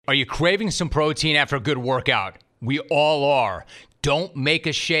Are you craving some protein after a good workout? We all are. Don't make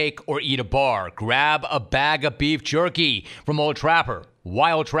a shake or eat a bar. Grab a bag of beef jerky from Old Trapper.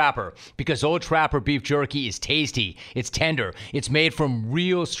 Why Old Trapper? Because Old Trapper beef jerky is tasty, it's tender, it's made from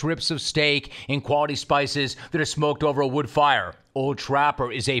real strips of steak and quality spices that are smoked over a wood fire. Old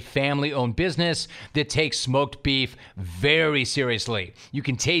Trapper is a family-owned business that takes smoked beef very seriously. You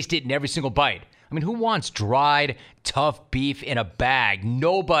can taste it in every single bite. I mean, who wants dried, tough beef in a bag?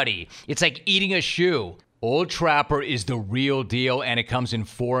 Nobody. It's like eating a shoe. Old Trapper is the real deal, and it comes in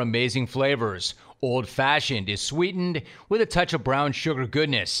 4 amazing flavors. Old Fashioned is sweetened with a touch of brown sugar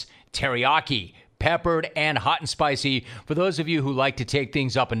goodness. Teriyaki, peppered, and hot and spicy for those of you who like to take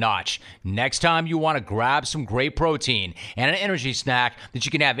things up a notch. Next time you want to grab some great protein and an energy snack that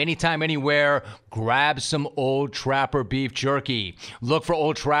you can have anytime, anywhere, grab some Old Trapper beef jerky. Look for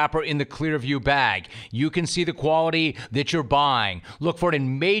Old Trapper in the Clearview bag. You can see the quality that you're buying. Look for it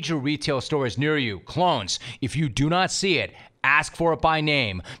in major retail stores near you. Clones, if you do not see it, ask for it by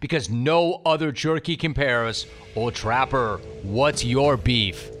name, because no other jerky compares. Old Trapper, what's your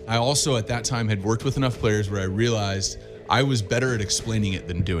beef? I also at that time had worked with enough players where I realized I was better at explaining it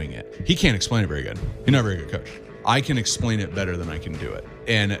than doing it. He can't explain it very good. He's not a very good coach. I can explain it better than I can do it.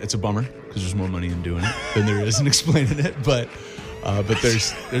 And it's a bummer because there's more money in doing it than there is in explaining it. But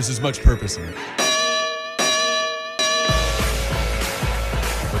there's as much purpose in it.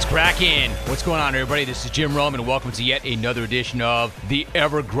 Cracking. What's going on, everybody? This is Jim Rome, and welcome to yet another edition of the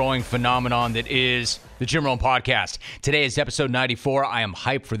ever-growing phenomenon that is the Jim Rome Podcast. Today is episode 94. I am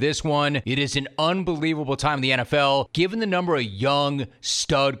hyped for this one. It is an unbelievable time in the NFL, given the number of young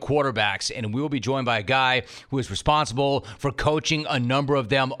stud quarterbacks, and we will be joined by a guy who is responsible for coaching a number of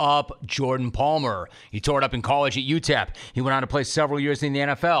them up, Jordan Palmer. He tore it up in college at UTEP. He went on to play several years in the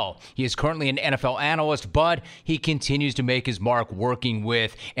NFL. He is currently an NFL analyst, but he continues to make his mark working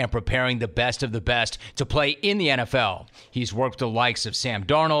with and preparing the best of the best to play in the NFL. He's worked with the likes of Sam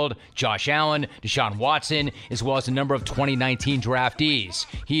Darnold, Josh Allen, Deshaun Watson, as well as a number of 2019 draftees.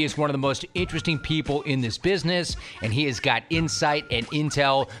 He is one of the most interesting people in this business, and he has got insight and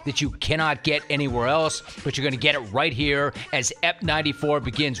intel that you cannot get anywhere else, but you're going to get it right here as EP 94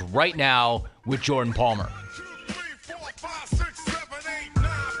 begins right now with Jordan Palmer.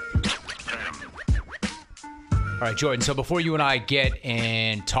 All right, Jordan, so before you and I get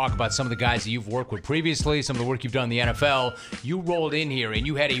and talk about some of the guys that you've worked with previously, some of the work you've done in the NFL, you rolled in here and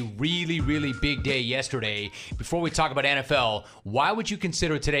you had a really, really big day yesterday. Before we talk about NFL, why would you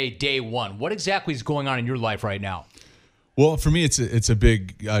consider today day one? What exactly is going on in your life right now? Well, for me, it's a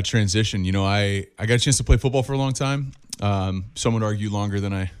big transition. You know, I got a chance to play football for a long time. Some would argue longer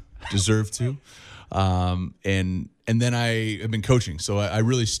than I deserve to. And then I have been coaching. So I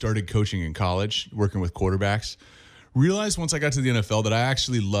really started coaching in college, working with quarterbacks. Realized once I got to the NFL that I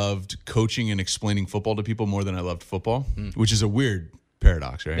actually loved coaching and explaining football to people more than I loved football, which is a weird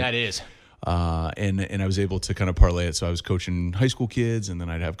paradox, right? That is. And I was able to kind of parlay it. So I was coaching high school kids, and then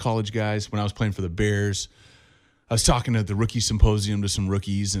I'd have college guys. When I was playing for the Bears, I was talking at the rookie symposium to some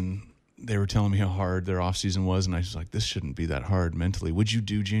rookies, and they were telling me how hard their offseason was. And I was like, this shouldn't be that hard mentally. What'd you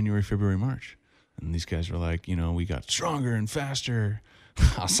do January, February, March? And these guys were like, you know, we got stronger and faster.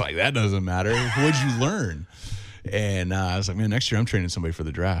 I was like, that doesn't matter. What'd you learn? And I was like, man, next year I'm training somebody for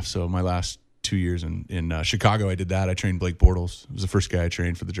the draft. So my last 2 years in Chicago, I did that. I trained Blake Bortles. It was the first guy I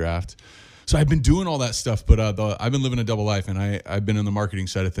trained for the draft. So I've been doing all that stuff, but I've been living a double life, and I've been in the marketing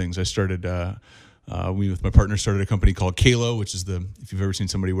side of things. I started, we with my partner started a company called Kalo, which is if you've ever seen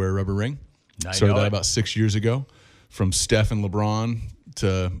somebody wear a rubber ring. Started that about 6 years ago, from Steph and LeBron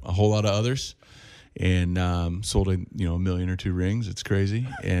to a whole lot of others. And sold a million or two rings. It's crazy.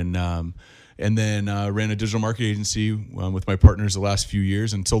 And then ran a digital marketing agency with my partners the last few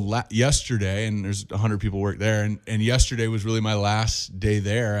years until yesterday. And there's 100 people work there. And yesterday was really my last day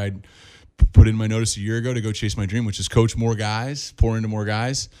there. I'd put in my notice a year ago to go chase my dream, which is coach more guys, pour into more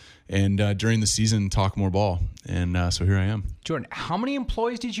guys, and during the season talk more ball. And so here I am. Jordan, how many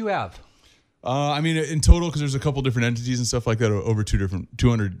employees did you have? I mean, in total, because there's a couple different entities and stuff like that, over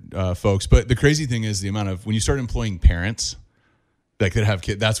 200 folks. But the crazy thing is the amount of, when you start employing parents that have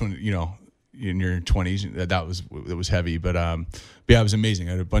kids, that's when, you know, in your 20s, that was heavy. But yeah, it was amazing.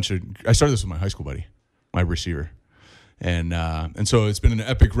 I started this with my high school buddy, my receiver. And so it's been an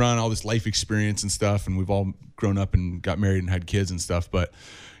epic run, all this life experience and stuff. And we've all grown up and got married and had kids and stuff. But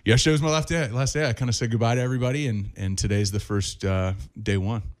yesterday was my last day. I kind of said goodbye to everybody. And today's the first day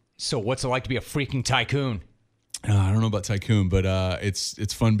one. So what's it like to be a freaking tycoon? I don't know about tycoon, but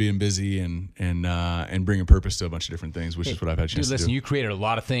it's fun being busy and bringing purpose to a bunch of different things, which is what I've had a chance Dude, listen, to do. you created a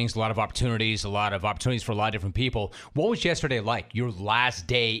lot of things, a lot of opportunities for a lot of different people. What was yesterday like? Your last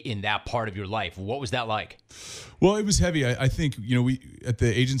day in that part of your life. What was that like? Well, it was heavy. I think, we at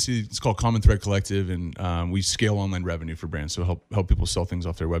the agency, it's called Common Thread Collective, and we scale online revenue for brands. So help people sell things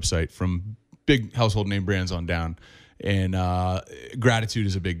off their website from big household name brands on down. And gratitude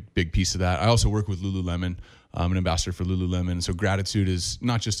is a big piece of that. I also work with Lululemon. I'm an ambassador for Lululemon. So gratitude is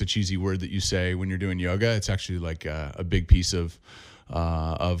not just a cheesy word that you say when you're doing yoga. It's actually like a big piece of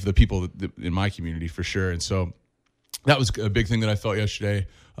the people in my community for sure. And so that was a big thing that I felt yesterday.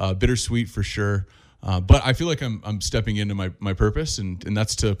 Bittersweet for sure. But I feel like I'm stepping into my purpose, and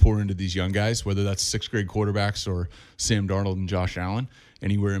that's to pour into these young guys, whether that's sixth grade quarterbacks or Sam Darnold and Josh Allen,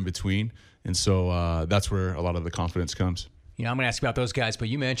 anywhere in between. And so that's where a lot of the confidence comes. I'm going to ask about those guys, but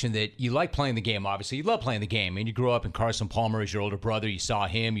you mentioned that you like playing the game, obviously. You love playing the game, and you grew up in Carson Palmer as your older brother. You saw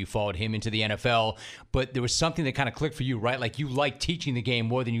him. You followed him into the NFL. But there was something that kind of clicked for you, right? Like you like teaching the game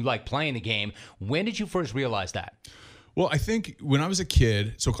more than you like playing the game. When did you first realize that? Well, I think when I was a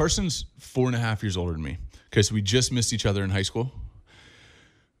kid, so Carson's 4.5 years older than me. Okay, so we just missed each other in high school.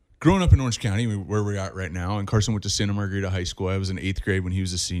 Growing up in Orange County, where we're at right now, and Carson went to Santa Margarita High School. I was in 8th grade when he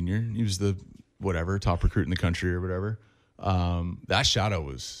was a senior. He was the top recruit in the country or whatever. That shadow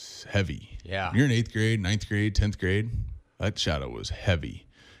was heavy. Yeah. You're in 8th grade, 9th grade, 10th grade. That shadow was heavy.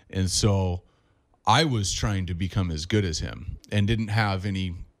 And so I was trying to become as good as him and didn't have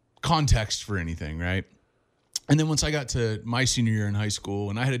any context for anything, right? And then once I got to my senior year in high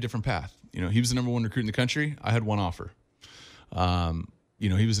school, and I had a different path. He was the number 1 recruit in the country. I had one offer.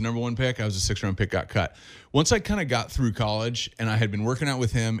 He was the number 1 pick. I was a 6th round pick, got cut. Once I kind of got through college and I had been working out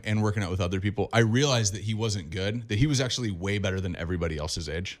with him and working out with other people, I realized that he wasn't good, that he was actually way better than everybody else's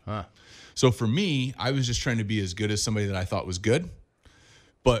age. Huh. So for me, I was just trying to be as good as somebody that I thought was good.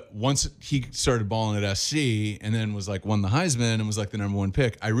 But once he started balling at SC and then won the Heisman and was like the number 1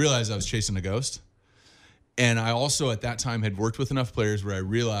 pick, I realized I was chasing a ghost. And I also at that time had worked with enough players where I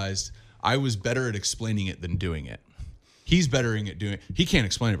realized I was better at explaining it than doing it. He's better at doing it. He can't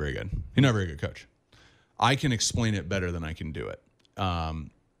explain it very good. He's not a very good coach. I can explain it better than I can do it.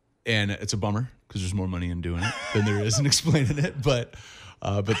 And it's a bummer because there's more money in doing it than there is in explaining it. But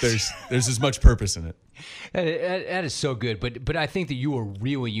there's as much purpose in it. That is so good. But I think that you are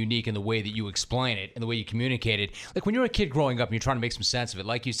really unique in the way that you explain it and the way you communicate it. Like when you're a kid growing up and you're trying to make some sense of it,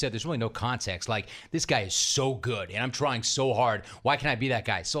 like you said, there's really no context. Like this guy is so good and I'm trying so hard. Why can't I be that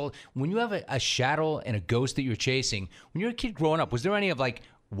guy? So when you have a shadow and a ghost that you're chasing, when you're a kid growing up, was there any of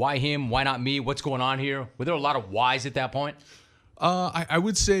why him? Why not me? What's going on here? Were there a lot of whys at that point? I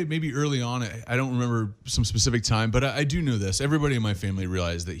would say maybe early on. I don't remember some specific time, but I do know this. Everybody in my family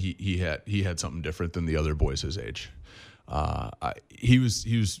realized that he had something different than the other boys his age. He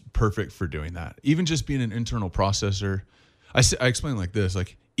was perfect for doing that. Even just being an internal processor. I explain like this: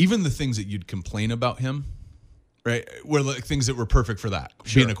 even the things that you'd complain about him, right, were things that were perfect for that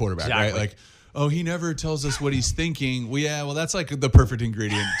being a quarterback, exactly. Right? Oh, he never tells us what he's thinking. Well, that's the perfect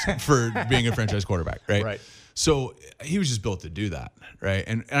ingredient for being a franchise quarterback, right? Right. So he was just built to do that, right?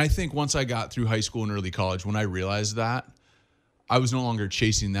 And I think once I got through high school and early college, when I realized that, I was no longer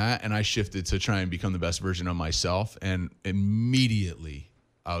chasing that, and I shifted to try and become the best version of myself, and immediately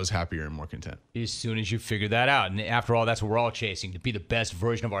I was happier and more content. As soon as you figured that out, and after all, that's what we're all chasing, to be the best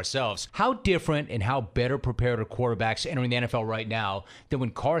version of ourselves. How different and how better prepared are quarterbacks entering the NFL right now than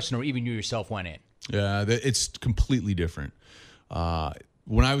when Carson or even you yourself went in? Yeah, it's completely different.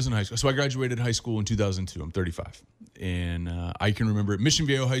 When I was in high school, so I graduated high school in 2002. I'm 35. And I can remember at Mission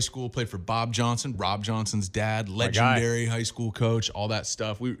Viejo High School, played for Bob Johnson, Rob Johnson's dad, legendary high school coach, all that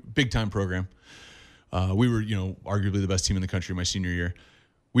stuff. Big time program. We were, arguably the best team in the country my senior year.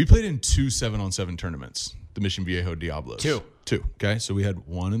 We played in 2 7-on-7 tournaments, the Mission Viejo Diablos. Two. Okay. So we had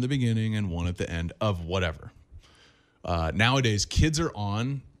one in the beginning and one at the end of whatever. Nowadays, kids are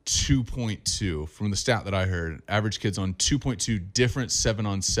on 2.2 from the stat that I heard. Average kids on 2.2 different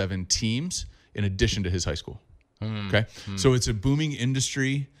 7-on-7 teams in addition to his high school. Okay. So it's a booming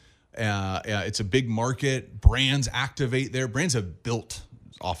industry. It's a big market. Brands activate there. Brands have built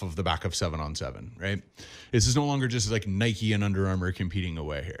off of the back of 7-on-7, right? This is no longer just like Nike and Under Armour competing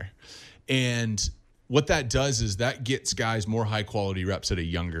away here. And what that does is that gets guys more high quality reps at a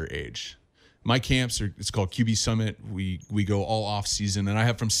younger age. My camps it's called QB Summit. We go all off season, and I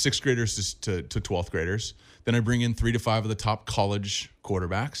have from 6th graders to 12th graders. Then I bring in 3 to 5 of the top college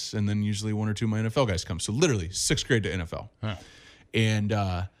quarterbacks, and then usually 1 or 2 of my NFL guys come. So literally 6th grade to NFL. Huh.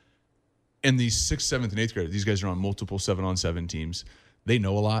 And these 6th, 7th, and 8th graders, these guys are on multiple 7-on-7 teams. They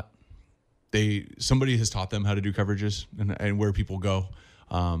know a lot. Somebody has taught them how to do coverages and where people go.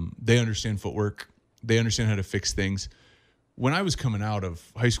 They understand footwork. They understand how to fix things. When I was coming out of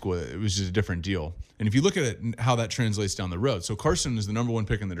high school, it was just a different deal. And if you look at it, how that translates down the road. So Carson is the number 1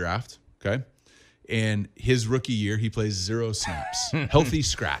 pick in the draft, okay? And his rookie year, he plays 0 snaps. Healthy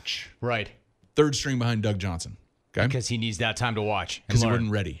scratch. Right. 3rd string behind Doug Johnson, okay? Because he needs that time to watch. Because he wasn't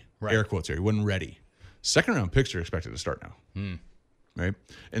ready. Right. Air quotes here. He wasn't ready. 2nd round picks are expected to start now. Right?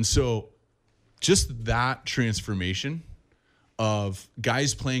 And so just that transformation of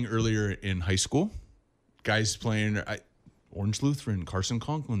guys playing earlier in high school, guys playing Orange Lutheran, Carson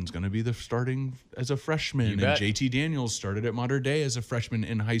Conklin's going to be the starting as a freshman, and JT Daniels started at Mater Dei as a freshman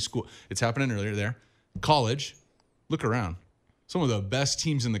in high school. It's happening earlier there. College, look around. Some of the best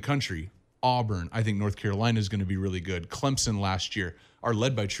teams in the country, Auburn, I think North Carolina is going to be really good. Clemson last year are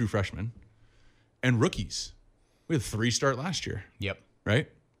led by true freshmen and rookies. We had 3 start last year. Yep. Right?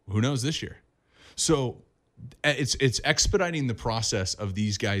 Who knows this year? So it's expediting the process of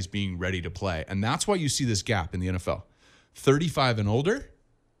these guys being ready to play. And that's why you see this gap in the NFL. 35 and older,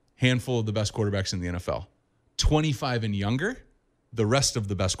 handful of the best quarterbacks in the NFL. 25 and younger, the rest of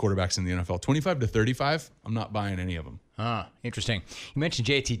the best quarterbacks in the NFL. 25 to 35, I'm not buying any of them. Interesting. You mentioned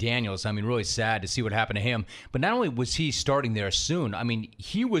JT Daniels. I mean, really sad to see what happened to him. But not only was he starting there soon, I mean,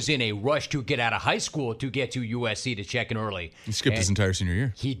 he was in a rush to get out of high school to get to USC to check in early. He skipped his entire senior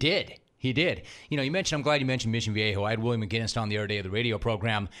year. He did. He did. I'm glad you mentioned Mission Viejo. I had William McGinnis on the other day of the radio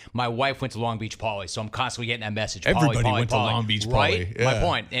program. My wife went to Long Beach Poly, so I'm constantly getting that message. Everybody went to Long Beach Poly. Right? Yeah. My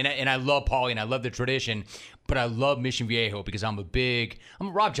point. And I love Poly, and I love the tradition, but I love Mission Viejo because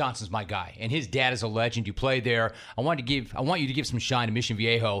Rob Johnson's my guy, and his dad is a legend. You played there. I want you to give some shine to Mission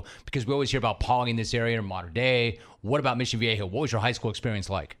Viejo because we always hear about Poly in this area in Mater Dei. What about Mission Viejo? What was your high school experience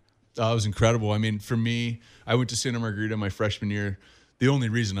like? It was incredible. I mean, for me, I went to Santa Margarita my freshman year. The only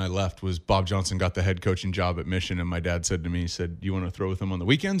reason I left was Bob Johnson got the head coaching job at Mission, and my dad said to me, do you want to throw with him on the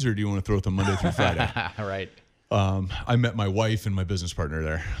weekends or do you want to throw with him Monday through Friday? Right. I met my wife and my business partner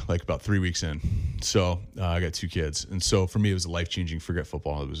there like about 3 weeks in. So I got 2 kids. And so for me, it was life-changing. Forget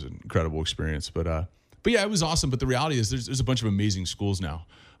football. It was an incredible experience. But yeah, it was awesome. But the reality is there's a bunch of amazing schools now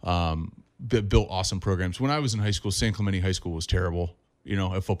that built awesome programs. When I was in high school, San Clemente High School was terrible,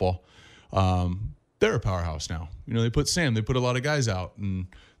 at football. They're a powerhouse now. They put a lot of guys out, and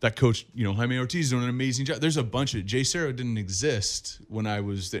that coach, Jaime Ortiz is doing an amazing job. There's a bunch of Jay Cerro didn't exist when I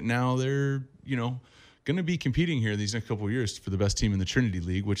was that. Now they're, going to be competing here these next couple of years for the best team in the Trinity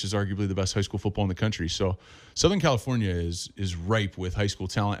League, which is arguably the best high school football in the country. So Southern California is ripe with high school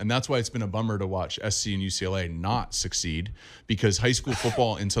talent, and that's why it's been a bummer to watch SC and UCLA not succeed, because high school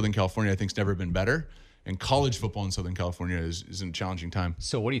football in Southern California I think has never been better. And college football in Southern California is in a challenging time.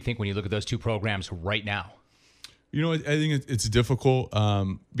 So what do you think when you look at those 2 programs right now? I think it's difficult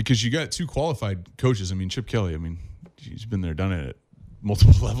because you got 2 qualified coaches. I mean, Chip Kelly, he's been there, done it at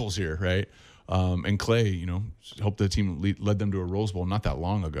multiple levels here, right? And Clay, helped the team led them to a Rose Bowl not that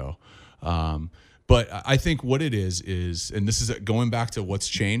long ago. But I think what it is, and this is going back to what's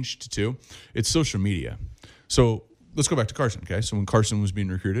changed too, it's social media. So let's go back to Carson, okay? So when Carson was being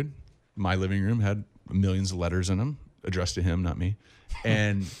recruited, my living room had millions of letters in them addressed to him, not me,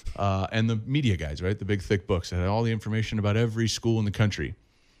 and the media guys, right? The big thick books that had all the information about every school in the country.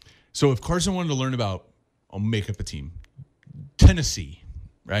 So if Carson wanted to learn about, I'll make up a team, Tennessee,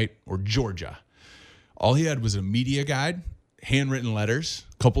 right, or Georgia, all he had was a media guide, handwritten letters,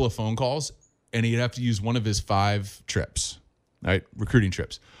 a couple of phone calls, and he'd have to use one of his 5 trips, right, recruiting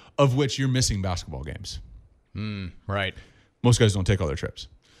trips, of which you're missing basketball games. Right. Most guys don't take all their trips.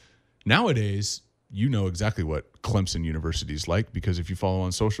 Nowadays, you know exactly what Clemson University is like, because if you follow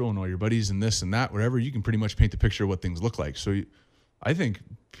on social and all your buddies and this and that, whatever, you can pretty much paint the picture of what things look like. So I think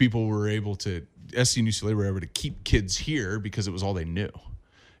people were able to, SC and UCLA were able to keep kids here because it was all they knew.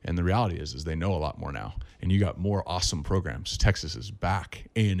 And the reality is they know a lot more now. And you got more awesome programs. Texas is back.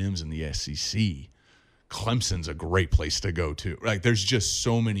 A&M's in the SEC. Clemson's a great place to go to. Like, there's just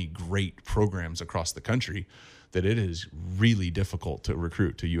so many great programs across the country that it is really difficult to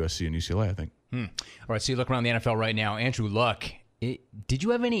recruit to USC and UCLA, I think. All right, so you look around the NFL right now. Andrew Luck, did you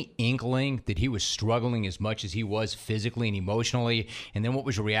have any inkling that he was struggling as much as he was physically and emotionally? And then what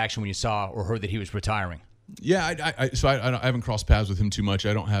was your reaction when you saw or heard that he was retiring? Yeah, I haven't crossed paths with him too much.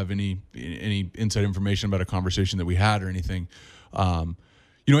 I don't have any inside information about a conversation that we had or anything. I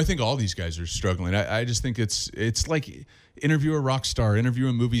think all these guys are struggling. I just think it's like interview a rock star, interview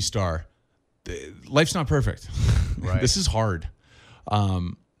a movie star. Life's not perfect. Right. This is hard.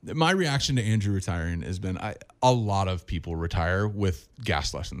 My reaction to Andrew retiring has been a lot of people retire with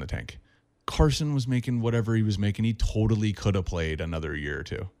gas less in the tank. Carson was making whatever he was making. He totally could have played another year or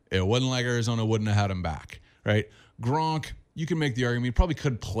 2. It wasn't like Arizona wouldn't have had him back, right? Gronk, you can make the argument he probably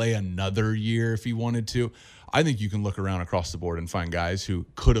could play another year if he wanted to. I think you can look around across the board and find guys who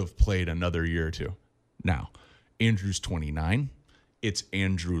could have played another year or two. Now, Andrew's 29. It's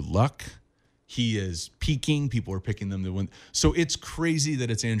Andrew Luck. He is peaking. People are picking them to win. So it's crazy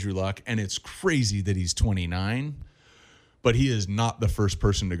that it's Andrew Luck, and it's crazy that he's 29. But he is not the first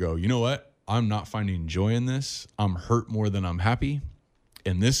person to go, you know what? I'm not finding joy in this. I'm hurt more than I'm happy.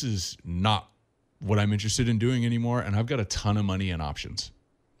 And this is not what I'm interested in doing anymore. And I've got a ton of money and options.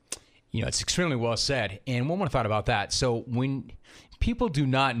 You know, it's extremely well said. And one more thought about that. So when people do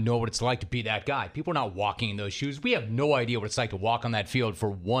not know what it's like to be that guy, people are not walking in those shoes. We have no idea what it's like to walk on that field for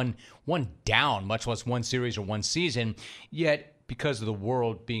one down, much less one series or one season. Yet, because of the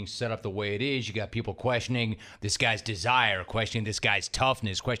world being set up the way it is, you got people questioning this guy's desire, questioning this guy's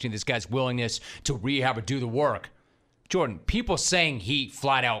toughness, questioning this guy's willingness to rehab or do the work. Jordan, people saying he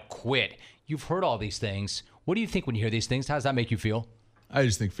flat out quit. You've heard all these things. What do you think when you hear these things? How does that make you feel? I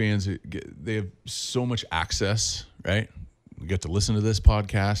just think fans, they have so much access, right? They get to listen to this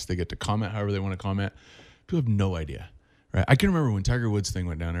podcast. They get to comment however they want to comment. People have no idea, right? I can remember when Tiger Woods thing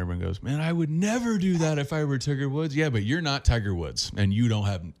went down, everyone goes, man, I would never do that if I were Tiger Woods. Yeah, but you're not Tiger Woods, and you don't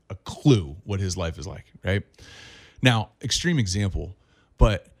have a clue what his life is like, right? Now, extreme example,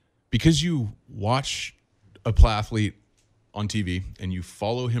 but because you watch a athlete on TV and you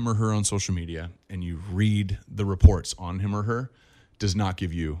follow him or her on social media and you read the reports on him or her, does not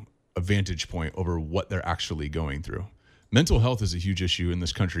give you a vantage point over what they're actually going through. Mental health is a huge issue in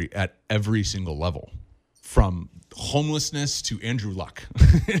this country at every single level, from homelessness to Andrew Luck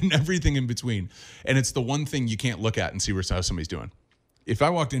and everything in between. And it's the one thing you can't look at and see how somebody's doing. If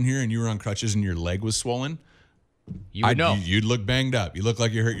I walked in here and you were on crutches and your leg was swollen, you would know. You'd look banged up. You look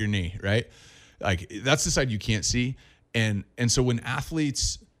like you hurt your knee, right? Like, that's the side you can't see. And so when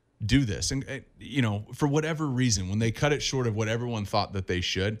athletes do this, and you know, for whatever reason, when they cut it short of what everyone thought that they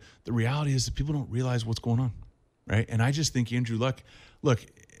should, the reality is that people don't realize what's going on, right? And I just think Andrew Luck, look,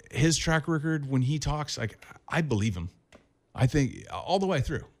 his track record when he talks, like, I believe him. I think all the way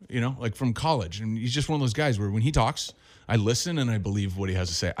through, you know, like from college, and he's just one of those guys where when he talks, I listen and I believe what he has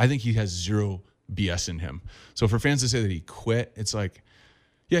to say. I think he has zero BS in him. So for fans to say that he quit, it's like,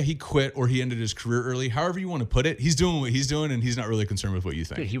 yeah, he quit or he ended his career early. However you want to put it, he's doing what he's doing, and he's not really concerned with what you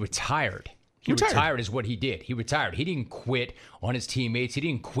think. Dude, he retired. He retired is what he did. He retired. He didn't quit on his teammates. He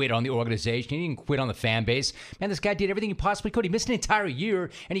didn't quit on the organization. He didn't quit on the fan base. Man, this guy did everything he possibly could. He missed an entire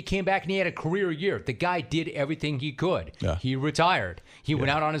year, and he came back and he had a career year. The guy did everything he could. Yeah. He retired. He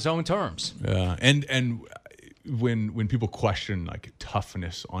went out on his own terms. Yeah, and when people question like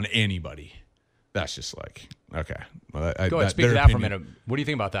toughness on anybody, that's just like, okay. Well, Go ahead, speak to that for a minute. What do you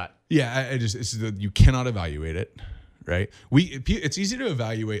think about that? Yeah, you cannot evaluate it, right? It's easy to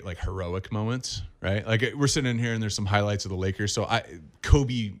evaluate like heroic moments, right? Like we're sitting in here and there's some highlights of the Lakers. So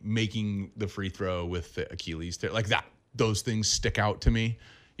Kobe making the free throw with the Achilles tear, like that. Those things stick out to me.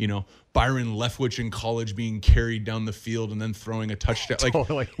 You know, Byron Leftwich in college being carried down the field and then throwing a touchdown. Like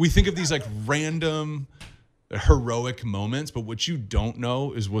totally. We think of these like random heroic moments, but what you don't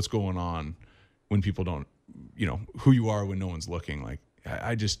know is what's going on when people don't, you know, who you are when no one's looking. Like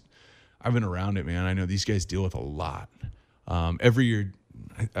I've been around it, man. I know these guys deal with a lot. Every year,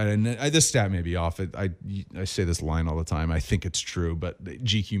 this stat may be off. I say this line all the time. I think it's true, but the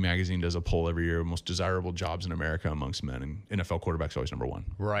GQ magazine does a poll every year, most desirable jobs in America amongst men, and NFL quarterback's always number one.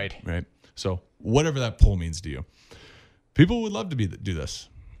 Right. So whatever that poll means to you, people would love to do this.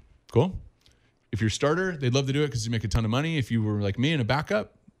 Cool. If you're a starter, they'd love to do it because you make a ton of money. If you were like me and a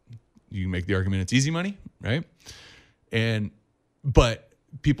backup, you can make the argument it's easy money, right? But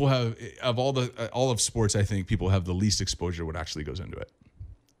people have, of all of sports, I think people have the least exposure what actually goes into it.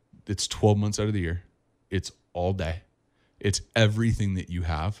 It's 12 months out of the year. It's all day. It's everything that you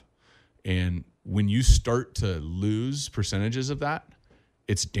have. And when you start to lose percentages of that,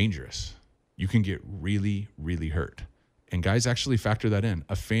 it's dangerous. You can get really, really hurt. And guys actually factor that in.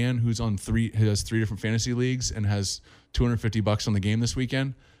 A fan who has three different fantasy leagues and has $250 on the game this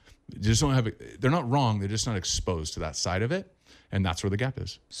weekend, they're not wrong. They're just not exposed to that side of it. And that's where the gap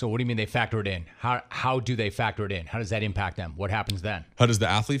is. So what do you mean they factor it in? How do they factor it in? How does that impact them? What happens then? How does the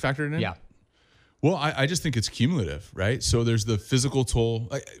athlete factor it in? Yeah. Well, I just think it's cumulative, right? So there's the physical toll.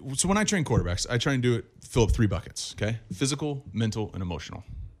 So when I train quarterbacks, I try and fill up 3 buckets, okay? Physical, mental, and emotional,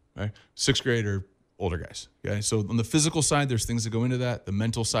 right? 6th grade or older guys, okay? So on the physical side, there's things that go into that. The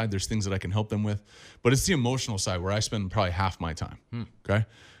mental side, there's things that I can help them with. But it's the emotional side where I spend probably half my time, okay?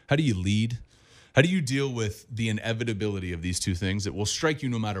 How do you lead? How do you deal with the inevitability of these two things that will strike you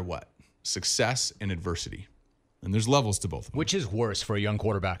no matter what? Success and adversity. And there's levels to both of them. Which is worse for a young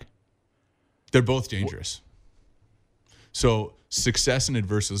quarterback? They're both dangerous. So success and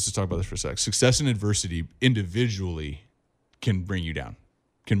adversity, let's just talk about this for a sec. Success and adversity individually can bring you down,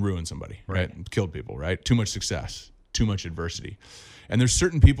 can ruin somebody, right? Killed people, right? Too much success, too much adversity. And there's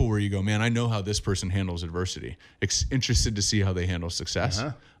certain people where you go, man, I know how this person handles adversity. Interested to see how they handle success.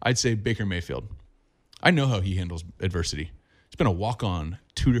 I'd say Baker Mayfield. I know how he handles adversity. He's been a walk-on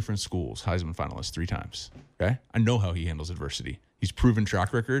 2 different schools, Heisman finalist 3 times. Okay, I know how he handles adversity. He's proven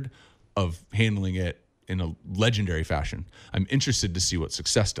track record of handling it in a legendary fashion. I'm interested to see what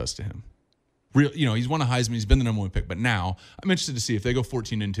success does to him. He's won a Heisman. He's been the number 1 pick. But now I'm interested to see if they go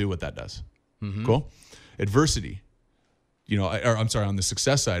 14-2, what that does. Cool. Adversity. On the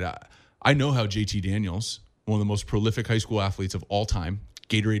success side, I know how JT Daniels, one of the most prolific high school athletes of all time,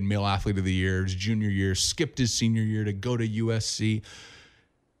 Gatorade Male Athlete of the Year, his junior year, skipped his senior year to go to USC.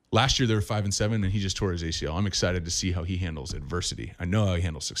 Last year they were 5-7, and he just tore his ACL. I'm excited to see how he handles adversity. I know how he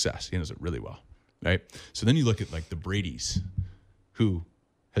handles success. He handles it really well, right? So then you look at like the Bradys, who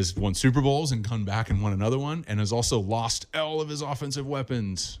has won Super Bowls and come back and won another one, and has also lost all of his offensive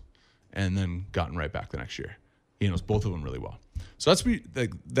weapons, and then gotten right back the next year. He handles both of them really well. So that's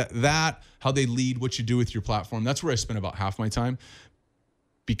that how they lead, what you do with your platform. That's where I spend about half my time,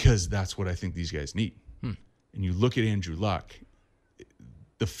 because that's what I think these guys need. And you look at Andrew Luck,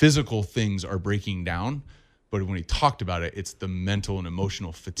 the physical things are breaking down, but when he talked about it, it's the mental and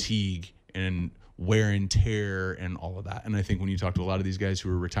emotional fatigue and wear and tear and all of that. And I think when you talk to a lot of these guys who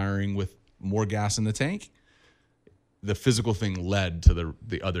are retiring with more gas in the tank, the physical thing led to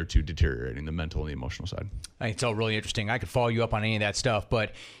the other 2 deteriorating, the mental and the emotional side. I think it's all really interesting. I could follow you up on any of that stuff,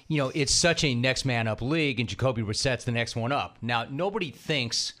 but it's such a next man up league, and Jacoby Brissett's the next one up. Now, nobody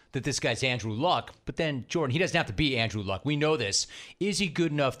thinks that this guy's Andrew Luck, but then Jordan, he doesn't have to be Andrew Luck. We know this. Is he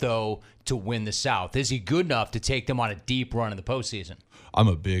good enough though to win the South? Is he good enough to take them on a deep run in the postseason? I'm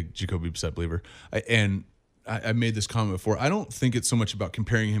a big Jacoby Brissett believer, and I made this comment before. I don't think it's so much about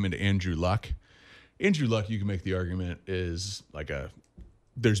comparing him into Andrew Luck. Andrew Luck, you can make the argument, is like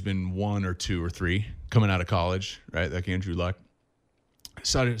there's been 1 or 2 or 3 coming out of college, right? Like Andrew Luck.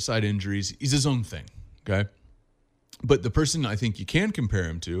 Side injuries. He's his own thing, okay? But the person I think you can compare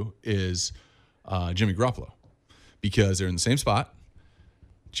him to is Jimmy Garoppolo, because they're in the same spot.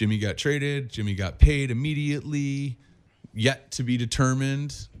 Jimmy got traded. Jimmy got paid immediately. Yet to be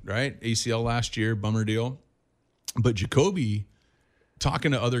determined, right? ACL last year, bummer deal. But Jacoby,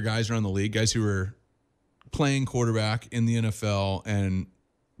 talking to other guys around the league, guys who are playing quarterback in the NFL, and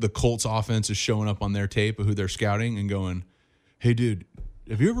the Colts offense is showing up on their tape of who they're scouting and going, hey, dude,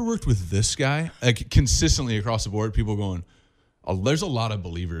 have you ever worked with this guy? Like consistently across the board, people going, oh, there's a lot of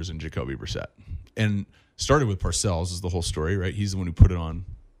believers in Jacoby Brissett. And started with Parcells is the whole story, right? He's the one who put it on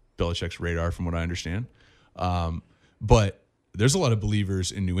Belichick's radar from what I understand. But there's a lot of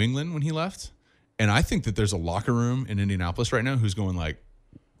believers in New England when he left. And I think that there's a locker room in Indianapolis right now who's going like,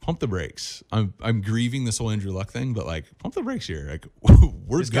 pump the brakes. I'm grieving this whole Andrew Luck thing, but like pump the brakes here. Like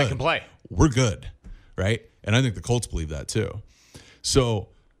we're this good. Guy can play. We're good, right? And I think the Colts believe that too. So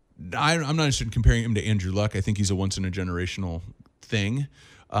I'm not interested in comparing him to Andrew Luck. I think he's a once in a generational thing.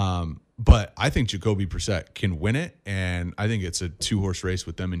 But I think Jacoby Brissett can win it, and I think it's a 2-horse race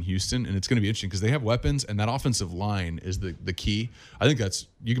with them in Houston, and it's going to be interesting because they have weapons, and that offensive line is the key. I think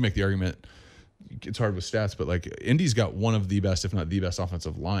you can make the argument. It's hard with stats, but like Indy's got one of the best, if not the best,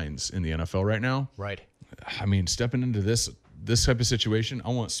 offensive lines in the NFL right now. Right. I mean, stepping into this type of situation, I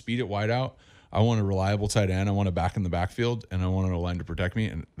want speed at wideout. I want a reliable tight end. I want a back in the backfield, and I want a line to protect me.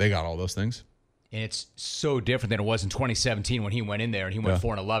 And they got all those things. And it's so different than it was in 2017 when he went in there and he went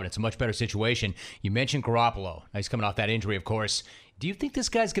 4-11. It's a much better situation. You mentioned Garoppolo. Now he's coming off that injury, of course. Do you think this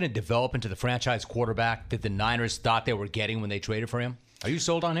guy's going to develop into the franchise quarterback that the Niners thought they were getting when they traded for him? Are you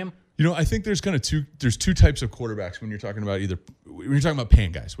sold on him? I think there's kind of two types of quarterbacks when you're talking about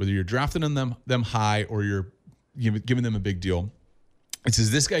paying guys, whether you're drafting them high or you're giving them a big deal. It's, is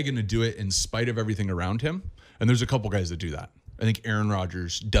this guy going to do it in spite of everything around him? And there's a couple guys that do that. I think Aaron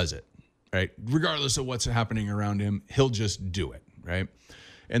Rodgers does it, right? Regardless of what's happening around him, he'll just do it, right?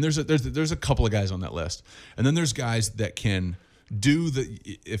 And there's a couple of guys on that list. And then there's guys that can do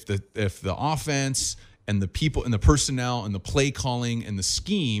if the offense and the people and the personnel and the play calling and the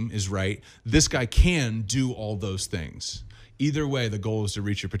scheme is right, this guy can do all those things. Either way, the goal is to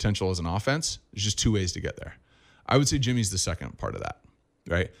reach your potential as an offense. There's just 2 ways to get there. I would say Jimmy's the second part of that,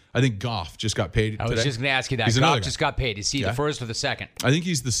 right? I think Goff just got paid today. I was just going to ask you that. Goff just got paid. Is he the first or the second? I think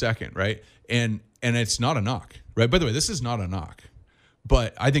he's the second, right? And it's not a knock, right? By the way, this is not a knock.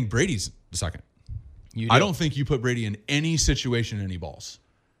 But I think Brady's the second. I don't think you put Brady in any situation, any balls.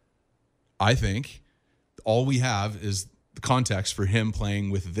 I think all we have is the context for him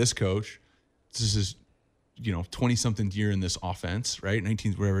playing with this coach. This is, 20-something year in this offense, right?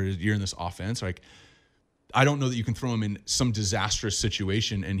 19th, whatever it is, year in this offense. Like, I don't know that you can throw him in some disastrous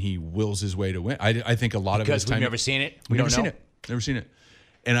situation and he wills his way to win. I think a lot of it is time. Because we've never seen it. We've never seen it.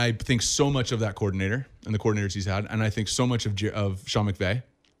 And I think so much of that coordinator and the coordinators he's had, and I think so much of Sean McVay.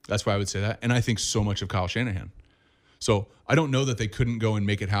 That's why I would say that. And I think so much of Kyle Shanahan. So I don't know that they couldn't go and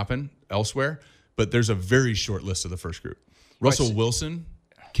make it happen elsewhere, but there's a very short list of the first group. Russell Wilson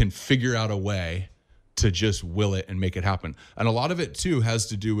can figure out a way to just will it and make it happen. And a lot of it, too, has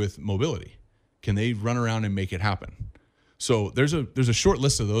to do with mobility. Can they run around and make it happen? So there's a short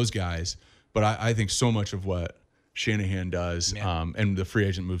list of those guys, but I think so much of what Shanahan does and the free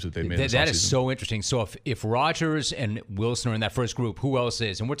agent moves that they made. That is so interesting. So if Rodgers and Wilson are in that first group, who else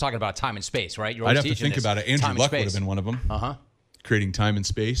is? And we're talking about time and space, right? I'd have to think about it. Andrew Luck would have been one of them. Creating time and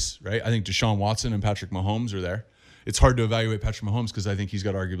space, right? I think Deshaun Watson and Patrick Mahomes are there. It's hard to evaluate Patrick Mahomes because I think he's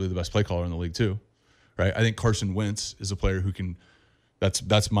got arguably the best play caller in the league too, right? I think Carson Wentz is a player who can.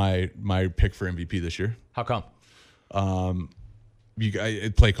 That's my pick for MVP this year. How come?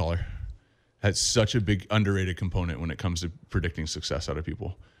 Play caller. That's such a big underrated component when it comes to predicting success out of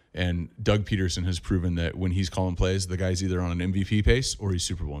people. And Doug Peterson has proven that when he's calling plays, the guy's either on an MVP pace or he's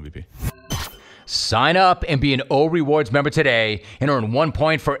Super Bowl MVP. Sign up and be an O Rewards member today and earn 1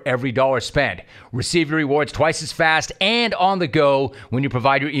 point for every $1 spent. Receive your rewards twice as fast and on the go when you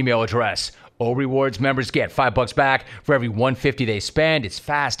provide your email address. O Rewards members get $5 back for every $150 they spend. It's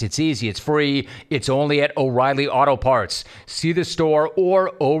fast, it's easy, it's free. It's only at O'Reilly Auto Parts. See the store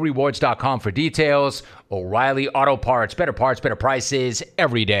or orewards.com for details. O'Reilly Auto Parts. Better prices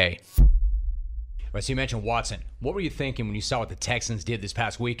every day. Right, so you mentioned Watson. What were you thinking when you saw what the Texans did this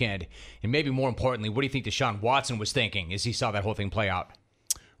past weekend? And maybe more importantly, what do you think Deshaun Watson was thinking as he saw that whole thing play out?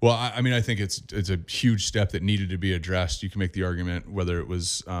 Well, I mean, I think it's a huge step that needed to be addressed. You can make the argument whether it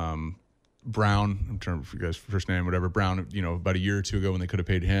was Brown, I'm trying to forget his first name, whatever, Brown, about a year or two ago when they could have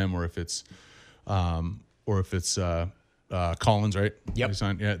paid him, or if it's Collins, right? Yep.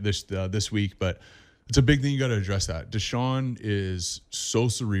 This week, but it's a big thing. You got to address that. Deshaun is so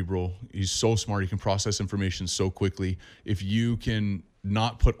cerebral. He's so smart. He can process information so quickly. If you can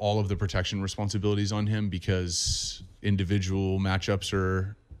not put all of the protection responsibilities on him because individual matchups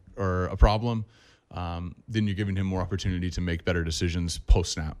are a problem, then you're giving him more opportunity to make better decisions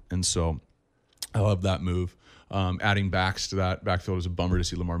post snap. And so I love that move. Adding backs to that backfield is a bummer to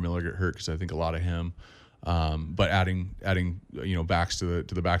see Lamar Miller get hurt because I think a lot of him. But adding backs to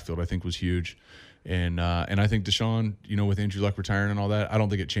the backfield I think was huge. And I think Deshaun, with Andrew Luck retiring and all that, I don't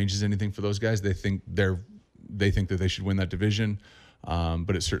think it changes anything for those guys. They think that they should win that division,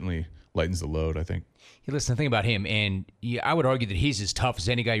 but it certainly lightens the load, I think. Hey, listen, think about him, and I would argue that he's as tough as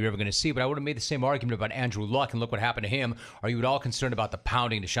any guy you're ever going to see, but I would have made the same argument about Andrew Luck, and look what happened to him. Are you at all concerned about the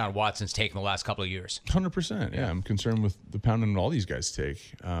pounding Deshaun Watson's taken the last couple of years? 100%, yeah. I'm concerned with the pounding that all these guys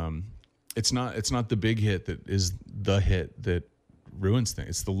take. It's not the big hit that is the hit that ruins things.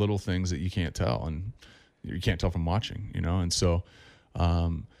 It's the little things that you can't tell, and you can't tell from watching, And so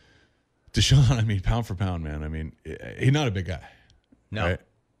Deshaun, I mean, pound for pound, man. I mean, he's not a big guy. No. Right?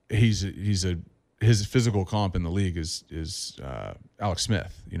 His physical comp in the league is Alex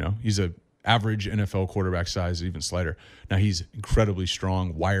Smith. He's a average NFL quarterback size, even slighter. Now he's incredibly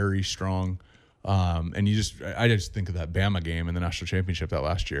strong, wiry, strong, and I just think of that Bama game in the national championship that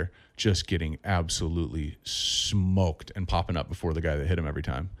last year, just getting absolutely smoked and popping up before the guy that hit him every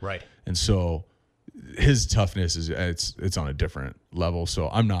time. Right. And so his toughness it's on a different level. So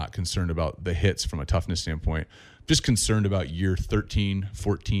I'm not concerned about the hits from a toughness standpoint. Just concerned about year 13,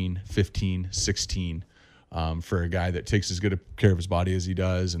 14, 15, 16 for a guy that takes as good a care of his body as he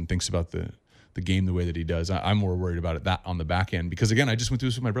does and thinks about the game the way that he does. I'm more worried about it that on the back end because, again, I just went through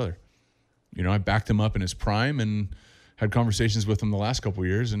this with my brother. I backed him up in his prime and had conversations with him the last couple of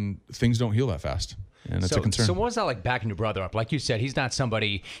years, and things don't heal that fast. And that's a concern. So what was that like backing your brother up? Like you said, he's not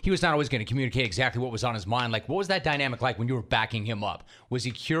somebody, he was not always going to communicate exactly what was on his mind. Like, what was that dynamic like when you were backing him up? Was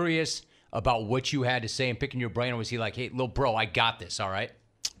he curious about what you had to say and picking your brain, or was he like, hey, little bro, I got this, all right?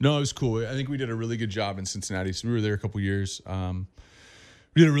 No, it was cool. I think we did a really good job in Cincinnati. So we were there a couple of years.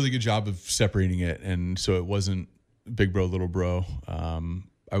 We did a really good job of separating it, and so it wasn't big bro, little bro.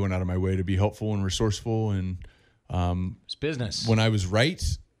 I went out of my way to be helpful and resourceful, and it's business. When I was right,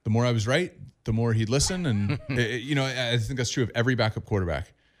 the more I was right, the more he'd listen. And I think that's true of every backup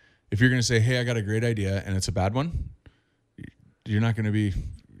quarterback. If you're going to say, "Hey, I got a great idea," and it's a bad one, you're not going to be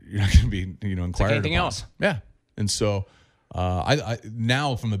inquired like anything upon. else. Yeah, and so I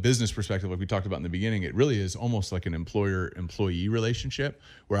now from a business perspective, like we talked about in the beginning, it really is almost like an employer-employee relationship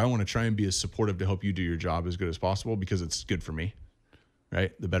where I want to try and be as supportive to help you do your job as good as possible because it's good for me,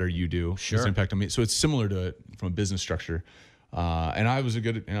 right? The better you do, sure, impact on me. So it's similar to it from a business structure. And I was a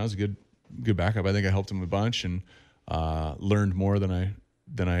good backup. I think I helped him a bunch and learned more than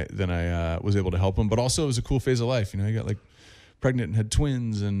I was able to help him. But also it was a cool phase of life. You know, I got like pregnant and had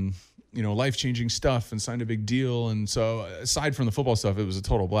twins and, you know, life-changing stuff and signed a big deal. And so aside from the football stuff, it was a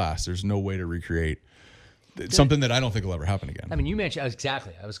total blast. There's no way to recreate something that I don't think will ever happen again. I mean, you mentioned,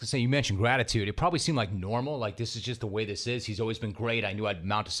 exactly. I was going to say, you mentioned gratitude. It probably seemed like normal, like this is just the way this is. He's always been great. I knew I'd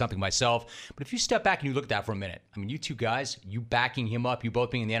mount to something myself. But if you step back and you look at that for a minute, I mean, you two guys, you backing him up, you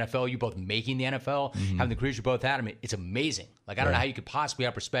both being in the NFL, you both making the NFL, having the careers you both had, I mean, it's amazing. Like, I don't know how you could possibly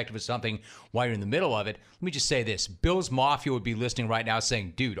have perspective of something while you're in the middle of it. Let me just say this. Bills Mafia would be listening right now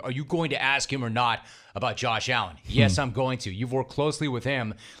saying, dude, are you going to ask him or not about Josh Allen? Yes, I'm going to. You've worked closely with him.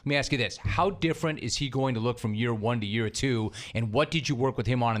 Let me ask you this. How different is he going to look from year one to year two? And what did you work with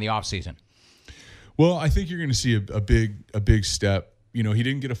him on in the offseason? Well, I think you're going to see a big step. You know, he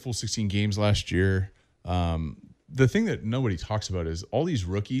didn't get a full 16 games last year. The thing that nobody talks about is all these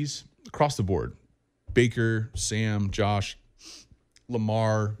rookies across the board, Baker, Sam, Josh,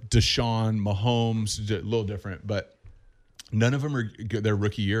 Lamar, Deshaun, Mahomes, a little different, but none of them are their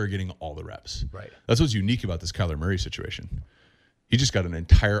rookie year are getting all the reps. Right. That's what's unique about this Kyler Murray situation. He just got an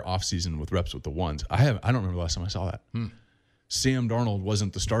entire offseason with reps with the ones. I don't remember the last time I saw that. Sam Darnold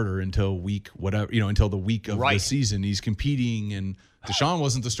wasn't the starter until until the week of the season. He's competing, and Deshaun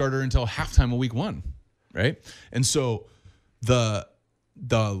wasn't the starter until halftime of week one, right? And so the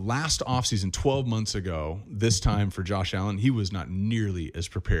last offseason, 12 months ago, this time for Josh Allen, he was not nearly as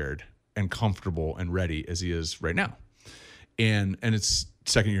prepared and comfortable and ready as he is right now. And it's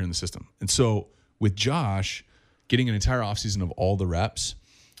second year in the system. And so with Josh getting an entire offseason of all the reps,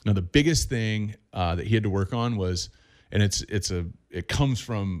 now the biggest thing that he had to work on was, and it comes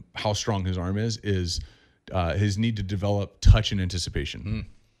from how strong his arm is his need to develop touch and anticipation.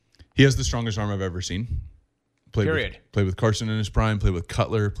 He has the strongest arm I've ever seen. Played with Carson in his prime, played with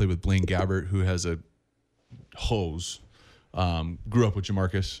Cutler, played with Blaine Gabbert, who has a hose. Grew up with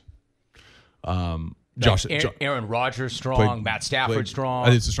Jamarcus. Aaron Rodgers strong, Matt Stafford strong. I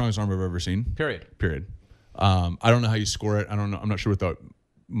think it's the strongest arm I've ever seen. Period. I don't know how you score it. I don't know. I'm not sure what the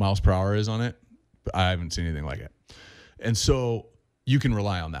miles per hour is on it, but I haven't seen anything like it. And so you can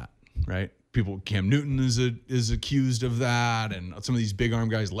rely on that, right? Cam Newton is accused of that, and some of these big arm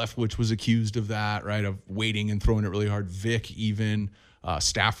guys, Leftwich was accused of that, right? Of waiting and throwing it really hard. Vic even,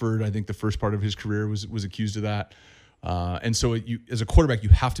 Stafford, I think the first part of his career was accused of that. And so as a quarterback, you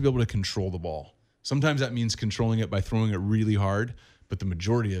have to be able to control the ball. Sometimes that means controlling it by throwing it really hard, but the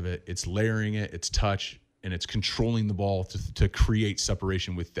majority of it, it's layering it, it's touch, and it's controlling the ball to create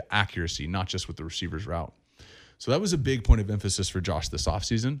separation with the accuracy, not just with the receiver's route. So that was a big point of emphasis for Josh this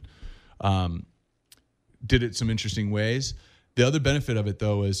offseason. Did it some interesting ways. The other benefit of it,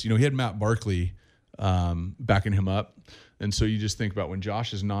 though, is, he had Matt Barkley backing him up. And so you just think about when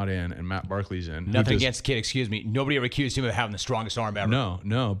Josh is not in and Matt Barkley's in. Nothing against the kid, excuse me. Nobody ever accused him of having the strongest arm ever.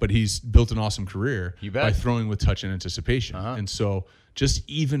 No, but he's built an awesome career by throwing with touch and anticipation. And so just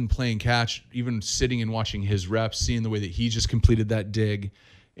even playing catch, even sitting and watching his reps, seeing the way that he just completed that dig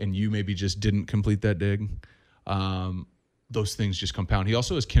and you maybe just didn't complete that dig, those things just compound. He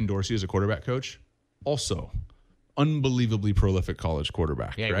also has Ken Dorsey as a quarterback coach. Also, unbelievably prolific college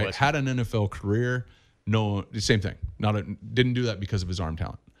quarterback, right? Had an NFL career. No, the same thing. Didn't do that because of his arm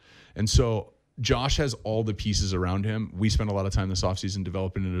talent. And so Josh has all the pieces around him. We spent a lot of time this offseason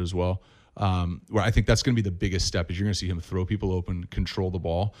developing it as well. Where I think that's going to be the biggest step is you're going to see him throw people open, control the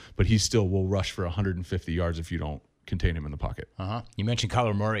ball, but he still will rush for 150 yards if you don't contain him in the pocket. You mentioned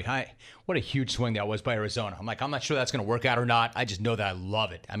Kyler Murray. What a huge swing that was by Arizona. I'm not sure that's going to work out or not. I just know that I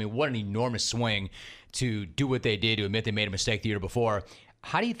love it. I mean, what an enormous swing to do what they did, to admit they made a mistake the year before.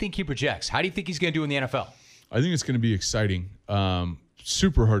 How do you think he projects? How do you think he's going to do in the NFL? I think it's going to be exciting.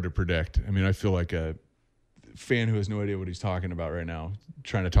 Super hard to predict. I mean, I feel like a fan who has no idea what he's talking about right now,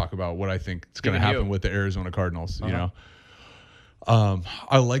 trying to talk about what I think is going to happen with the Arizona Cardinals, you know.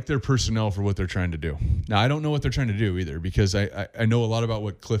 I like their personnel for what they're trying to do. Now, I don't know what they're trying to do either, because I know a lot about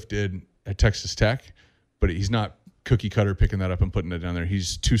what Cliff did at Texas Tech, but he's not cookie cutter picking that up and putting it down there.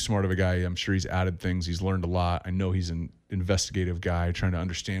 He's too smart of a guy. I'm sure he's added things. He's learned a lot. I know he's an investigative guy trying to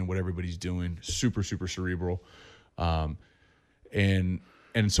understand what everybody's doing. Super, super cerebral. And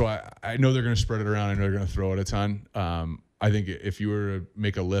so I know they're going to spread it around. I know they're going to throw it a ton. I think if you were to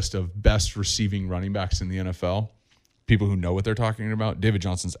make a list of best receiving running backs in the NFL, people who know what they're talking about, David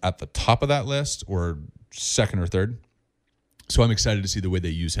Johnson's at the top of that list or second or third. So I'm excited to see the way they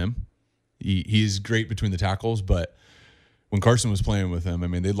use him. He's great between the tackles, but when Carson was playing with him, I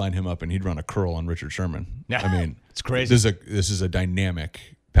mean, they'd line him up and he'd run a curl on Richard Sherman. Yeah, I mean, it's crazy. This is a dynamic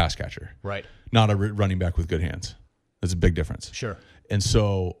pass catcher, Right. not a running back with good hands. That's a big difference. Sure. And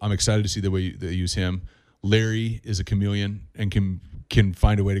so I'm excited to see the way they use him. Larry is a chameleon and can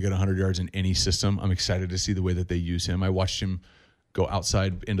find a way to get 100 yards in any system. I'm excited to see the way that they use him. I watched him go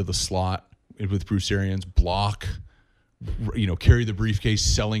outside into the slot with Bruce Arians, block, carry the briefcase,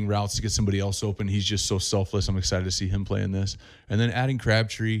 selling routes to get somebody else open. He's just so selfless. I'm excited to see him play in this. And then adding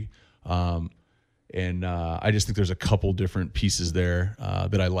Crabtree, and I just think there's a couple different pieces there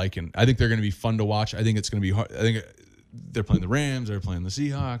that I like, and I think they're going to be fun to watch. I think it's going to be hard. I think they're playing the Rams, they're playing the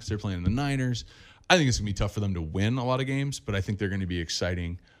Seahawks, they're playing the Niners. I think it's going to be tough for them to win a lot of games, but I think they're going to be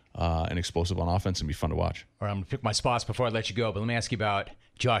exciting and explosive on offense and be fun to watch. All right, I'm going to pick my spots before I let you go, but let me ask you about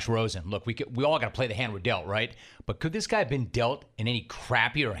Josh Rosen. Look, we all got to play the hand we're dealt, right? But could this guy have been dealt in any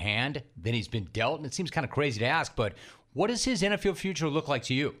crappier hand than he's been dealt? And it seems kind of crazy to ask, but what does his NFL future look like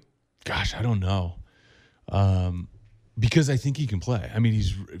to you? Gosh, I don't know. Because I think he can play. I mean,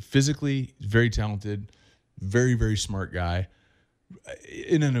 he's physically very talented, very, very smart guy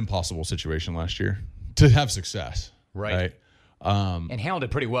in an impossible situation last year to have success. Right. And handled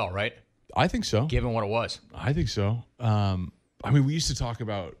it pretty well, right? I think so. Given what it was. I think so. I mean, we used to talk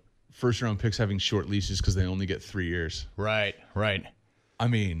about first-round picks having short leases because they only get 3 years. Right. I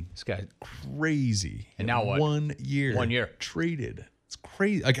mean, This guy. crazy. And now what? 1 year. 1 year. Traded. It's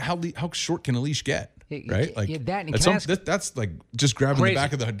crazy. Like, how short can a leash get? Right? Like, yeah, that, and that's like just grabbing Crazy. the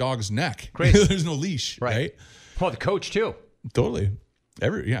back of the dog's neck. Crazy. There's no leash, right? Well, the coach, too. Totally.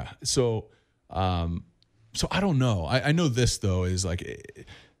 So I don't know. I know this though is like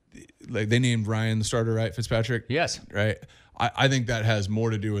they named Ryan the starter, right? Fitzpatrick. Yes. Right. I think that has more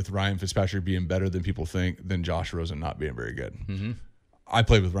to do with Ryan Fitzpatrick being better than people think than Josh Rosen not being very good. Mm-hmm. I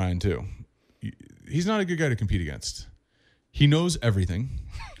played with Ryan too. He's not a good guy to compete against. He knows everything.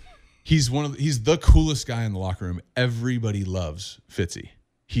 He's the coolest guy in the locker room. Everybody loves Fitzy.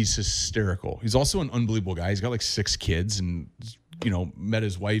 He's hysterical. He's also an unbelievable guy. He's got like 6 kids and, met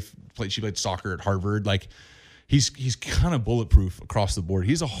his wife. She played soccer at Harvard. Like he's kind of bulletproof across the board.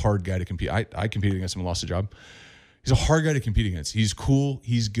 He's a hard guy to compete. I competed against him and lost a job. He's a hard guy to compete against. He's cool.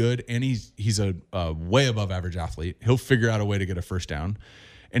 He's good. And he's a way above average athlete. He'll figure out a way to get a first down.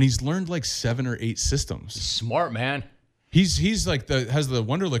 And he's learned like 7 or 8 systems. Smart, man. He's like has the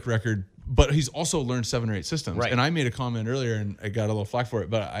Wonderlic record, but he's also learned 7 or 8 systems. Right. And I made a comment earlier, and I got a little flack for it.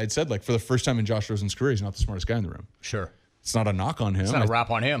 But I had said, like, for the first time in Josh Rosen's career, he's not the smartest guy in the room. Sure. It's not a knock on him. It's not a rap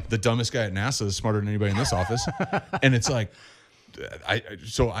on him. The dumbest guy at NASA is smarter than anybody in this office. And it's like, I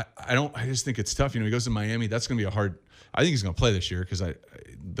just think it's tough. He goes to Miami. That's going to be a hard. I think he's going to play this year because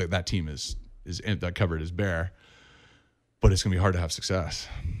that team is that cupboard is bare. But it's going to be hard to have success.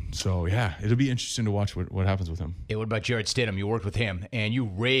 So, yeah, it'll be interesting to watch what happens with him. What about Jarrett Stidham? You worked with him, and you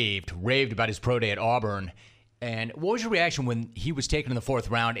raved about his pro day at Auburn. And what was your reaction when he was taken in the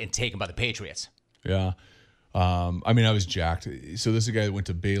 4th round and taken by the Patriots? Yeah. I mean, I was jacked. So this is a guy that went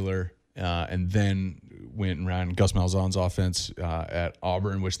to Baylor and then went and ran Gus Malzahn's offense at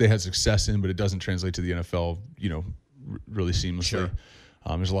Auburn, which they had success in, but it doesn't translate to the NFL, really seamlessly. Sure.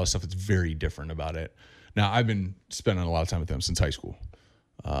 There's a lot of stuff that's very different about it. Now, I've been spending a lot of time with them since high school.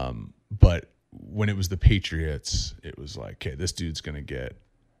 But when it was the Patriots, it was like, okay, this dude's going to get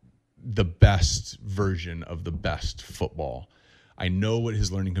the best version of the best football. I know what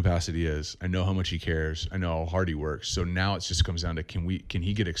his learning capacity is. I know how much he cares. I know how hard he works. So now it just comes down to can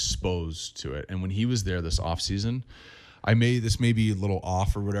he get exposed to it? And when he was there this offseason, this may be a little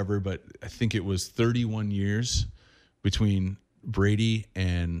off or whatever, but I think it was 31 years between Brady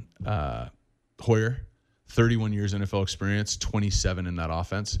and Hoyer. 31 years NFL experience, 27 in that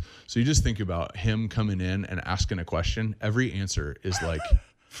offense. So you just think about him coming in and asking a question. Every answer is like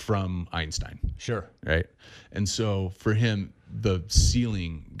from Einstein. Sure. Right? And so for him, the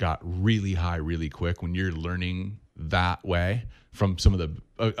ceiling got really high really quick when you're learning that way from some of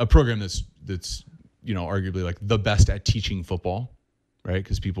a program that's arguably like the best at teaching football, right?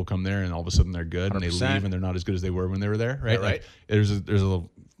 Because people come there and all of a sudden they're good 100%. And they leave and they're not as good as they were when they were there, right? Yeah, right. Like there's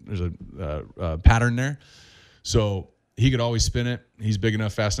a pattern there. So he could always spin it. He's big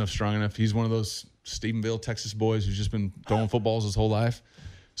enough, fast enough, strong enough. He's one of those Stephenville, Texas boys who's just been throwing footballs his whole life.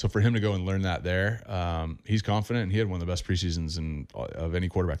 So for him to go and learn that there, he's confident, and he had one of the best preseasons of any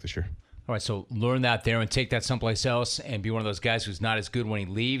quarterback this year. All right, so learn that there and take that someplace else and be one of those guys who's not as good when he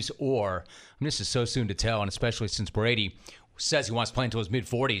leaves, or this is so soon to tell, and especially since Brady says he wants to play until his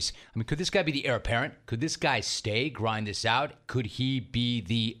mid-40s. I mean, could this guy be the heir apparent? Could this guy stay, grind this out? Could he be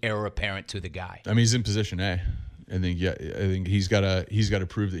the heir apparent to the guy? I mean, he's in position A. I think he's got to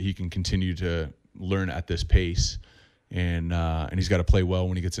prove that he can continue to learn at this pace, and he's got to play well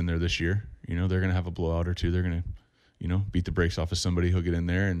when he gets in there this year. You know, they're going to have a blowout or two. They're going to, you know, beat the brakes off of somebody. He'll get in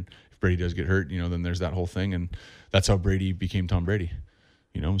there, and if Brady does get hurt, you know, then there's that whole thing, and that's how Brady became Tom Brady.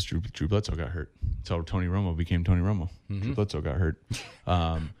 You know, Drew Bledsoe got hurt. That's how Tony Romo became Tony Romo. Drew Bledsoe got hurt.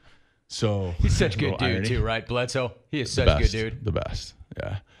 So he's such a good dude irony. Too, right? Bledsoe, he is such a good dude. The best,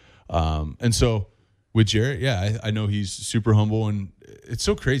 yeah. And so with Jarrett, yeah, I know he's super humble, and it's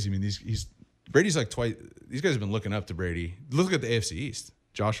so crazy. I mean, Brady's like twice. These guys have been looking up to Brady. Look at the AFC East: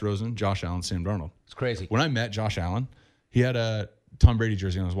 Josh Rosen, Josh Allen, Sam Darnold. It's crazy. When I met Josh Allen, he had a Tom Brady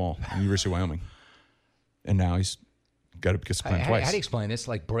jersey on his wall at the University of Wyoming, and now he's got to get to play twice. How do you explain this?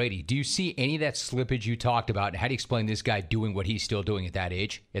 Like Brady, do you see any of that slippage you talked about? And how do you explain this guy doing what he's still doing at that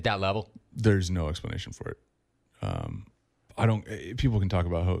age, at that level? There's no explanation for it. I don't. People can talk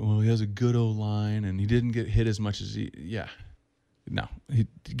about how he has a good O-line and he didn't get hit as much as he. Yeah, no, he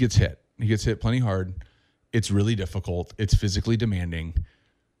gets hit. He gets hit plenty hard. It's really difficult. It's physically demanding.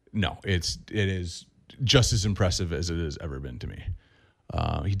 No, it is just as impressive as it has ever been to me.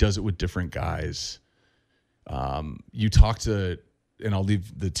 He does it with different guys. You talk to, and I'll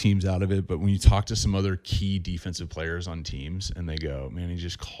leave the teams out of it, but when you talk to some other key defensive players on teams and they go, man, he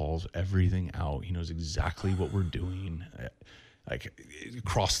just calls everything out. He knows exactly what we're doing, like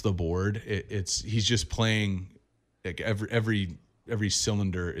across the board. He's just playing, like every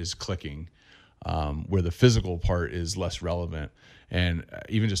cylinder is clicking, where the physical part is less relevant. And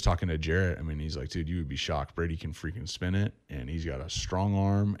even just talking to Jarrett, I mean, he's like, dude, you would be shocked. Brady can freaking spin it, and he's got a strong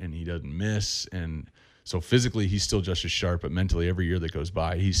arm, and he doesn't miss. And so physically, he's still just as sharp, but mentally, every year that goes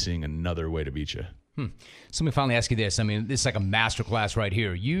by, he's seeing another way to beat you. So let me finally ask you this. I mean, this is like a masterclass right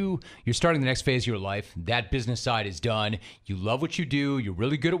here. You're starting the next phase of your life. That business side is done. You love what you do. You're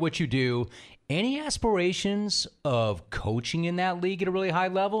really good at what you do. Any aspirations of coaching in that league at a really high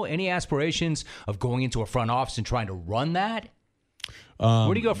level? Any aspirations of going into a front office and trying to run that?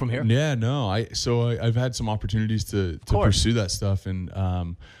 Where do you go from here? Yeah, no. I've had some opportunities to pursue that stuff, and I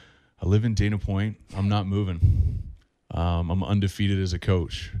live in Dana Point. I'm not moving. I'm undefeated as a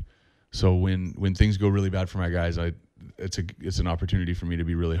coach. So when things go really bad for my guys, it's an opportunity for me to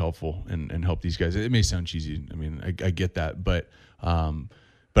be really helpful and help these guys. It may sound cheesy. I mean, I get that, but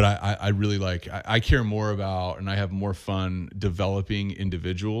I really I care more about, and I have more fun developing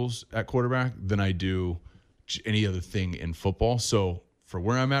individuals at quarterback than I do any other thing in football. So for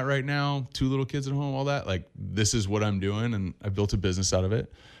where I'm at right now, 2 little kids at home, all that, like, this is what I'm doing, and I built a business out of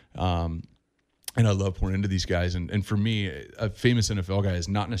it. And I love pouring into these guys. And for me, a famous NFL guy is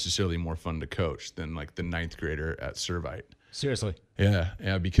not necessarily more fun to coach than like the 9th grader at Servite. Seriously?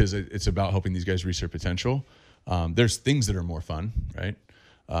 Yeah, because it's about helping these guys reach their potential. There's things that are more fun, right,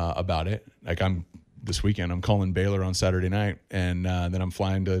 about it. Like this weekend, I'm calling Baylor on Saturday night, and then I'm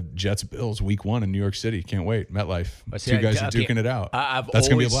flying to Jets-Bills week 1 in New York City. Can't wait. MetLife. 2 guys are duking it out. That's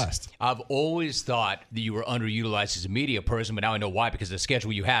going to be a blast. I've always thought that you were underutilized as a media person, but now I know why, because of the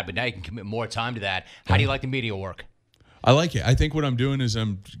schedule you had, but now you can commit more time to that. How do you like the media work? I like it. I think what I'm doing is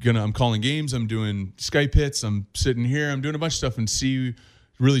I'm calling games. I'm doing Skype hits. I'm sitting here. I'm doing a bunch of stuff and see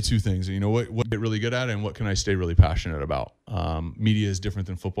really 2 things. You know, what I get really good at and what can I stay really passionate about. Media is different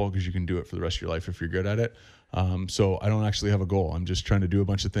than football because you can do it for the rest of your life if you're good at it. So I don't actually have a goal. I'm just trying to do a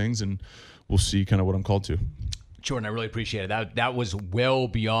bunch of things, and we'll see kind of what I'm called to. Jordan, I really appreciate it. That was well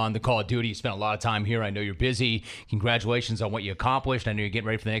beyond the call of duty. You spent a lot of time here. I know you're busy. Congratulations on what you accomplished. I know you're getting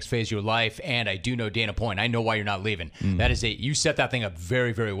ready for the next phase of your life, and I do know Dana Point. I know why you're not leaving. That is you set that thing up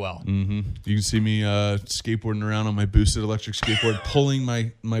very, very well. You can see me skateboarding around on my boosted electric skateboard, pulling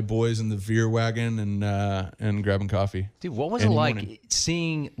my boys in the Veer wagon and grabbing coffee. Dude, what was it like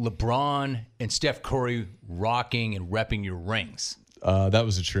seeing LeBron and Steph Curry rocking and repping your rings? That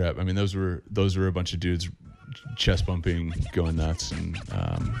was a trip. I mean, those were a bunch of dudes chest bumping, going nuts, and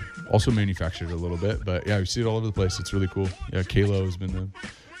also manufactured a little bit. But yeah, we see it all over the place. It's really cool. Yeah, Kalo has been the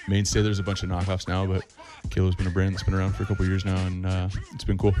mainstay. There's a bunch of knockoffs now, but Kalo's been a brand that's been around for a couple of years now, and it's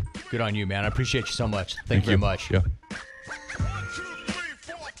been cool. Good on you, man. I appreciate you so much. Thank you very much. Yeah.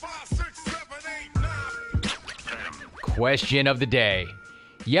 Question of the day.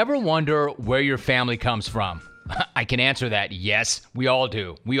 You ever wonder where your family comes from? I can answer that. Yes, we all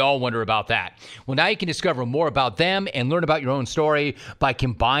do. We all wonder about that. Well, now you can discover more about them and learn about your own story by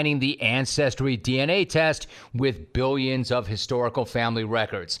combining the Ancestry DNA test with billions of historical family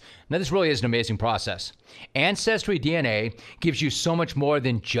records. Now, this really is an amazing process. Ancestry DNA gives you so much more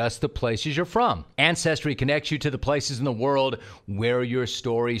than just the places you're from. Ancestry connects you to the places in the world where your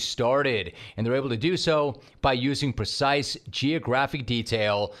story started, and they're able to do so by using precise geographic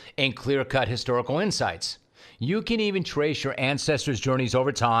detail and clear-cut historical insights. You can even trace your ancestors' journeys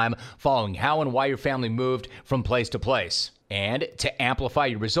over time, following how and why your family moved from place to place. And to amplify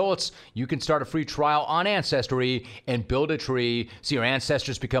your results, you can start a free trial on Ancestry and build a tree so your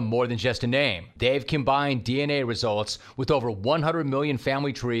ancestors become more than just a name. They've combined DNA results with over 100 million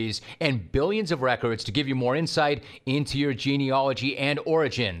family trees and billions of records to give you more insight into your genealogy and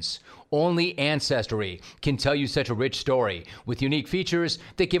origins. Only Ancestry can tell you such a rich story with unique features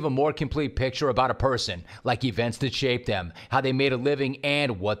that give a more complete picture about a person, like events that shaped them, how they made a living,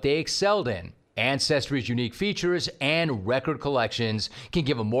 and what they excelled in. Ancestry's unique features and record collections can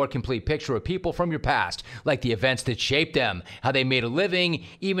give a more complete picture of people from your past, like the events that shaped them, how they made a living,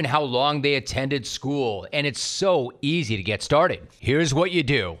 even how long they attended school. And it's so easy to get started. Here's what you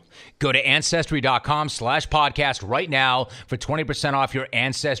do. Go to Ancestry.com/podcast right now for 20% off your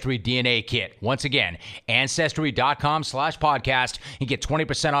Ancestry DNA kit. Once again, Ancestry.com/podcast and get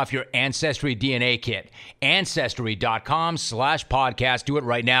 20% off your Ancestry DNA kit. Ancestry.com/podcast. Do it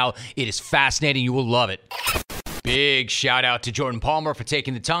right now. It is fascinating. You will love it. Big shout out to Jordan Palmer for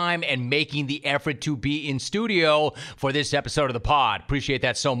taking the time and making the effort to be in studio for this episode of the pod. Appreciate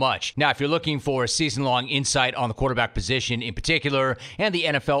that so much. Now, if you're looking for a season-long insight on the quarterback position in particular and the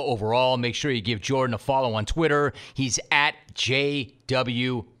NFL overall, make sure you give Jordan a follow on Twitter. He's at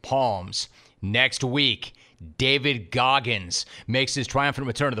JW Palms. Next week, David Goggins makes his triumphant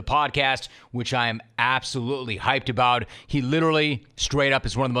return to the podcast, which I am absolutely hyped about. He literally, straight up,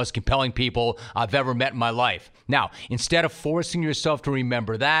 is one of the most compelling people I've ever met in my life. Now, instead of forcing yourself to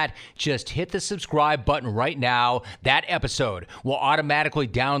remember that, just hit the subscribe button right now. That episode will automatically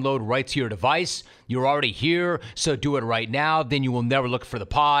download right to your device. You're already here, so do it right now. Then you will never look for the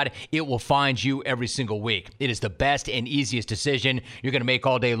pod. It will find you every single week. It is the best and easiest decision you're going to make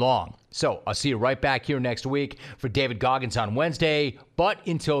all day long. So I'll see you right back here next week for David Goggins on Wednesday. But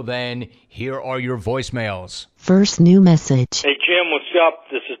until then, here are your voicemails. First new message. Hey, Jim, what's up?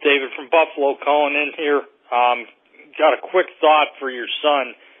 This is David from Buffalo calling in here. Got a quick thought for your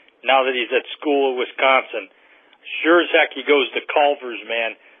son now that he's at school in Wisconsin. Sure as heck he goes to Culver's,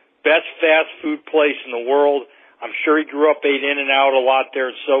 man. Best fast food place in the world. I'm sure he grew up, ate In-N-Out a lot there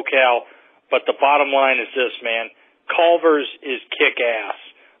in SoCal. But the bottom line is this, man. Culver's is kick-ass.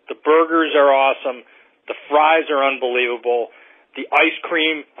 The burgers are awesome. The fries are unbelievable. The ice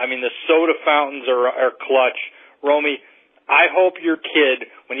cream, the soda fountains are clutch. Romy, I hope your kid,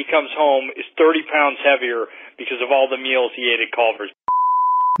 when he comes home, is 30 pounds heavier because of all the meals he ate at Culver's.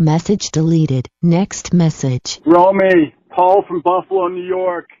 Message deleted. Next message. Romy, Paul from Buffalo, New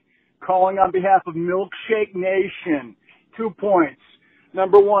York, calling on behalf of Milkshake Nation. 2 points.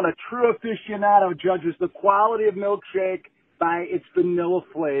 Number one, a true aficionado judges the quality of milkshake by its vanilla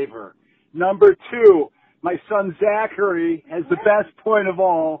flavor. Number two, my son Zachary has the best point of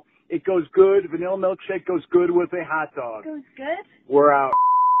all. It goes good. Vanilla milkshake goes good with a hot dog. Goes good? We're out.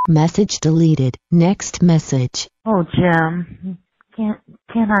 Message deleted. Next message. Oh, Jim, can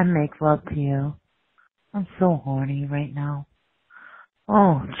I make love to you? I'm so horny right now.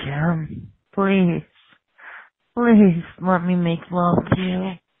 Oh, Jim, please let me make love to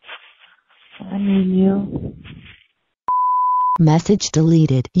you. I need you. Message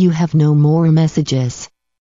deleted. You have no more messages.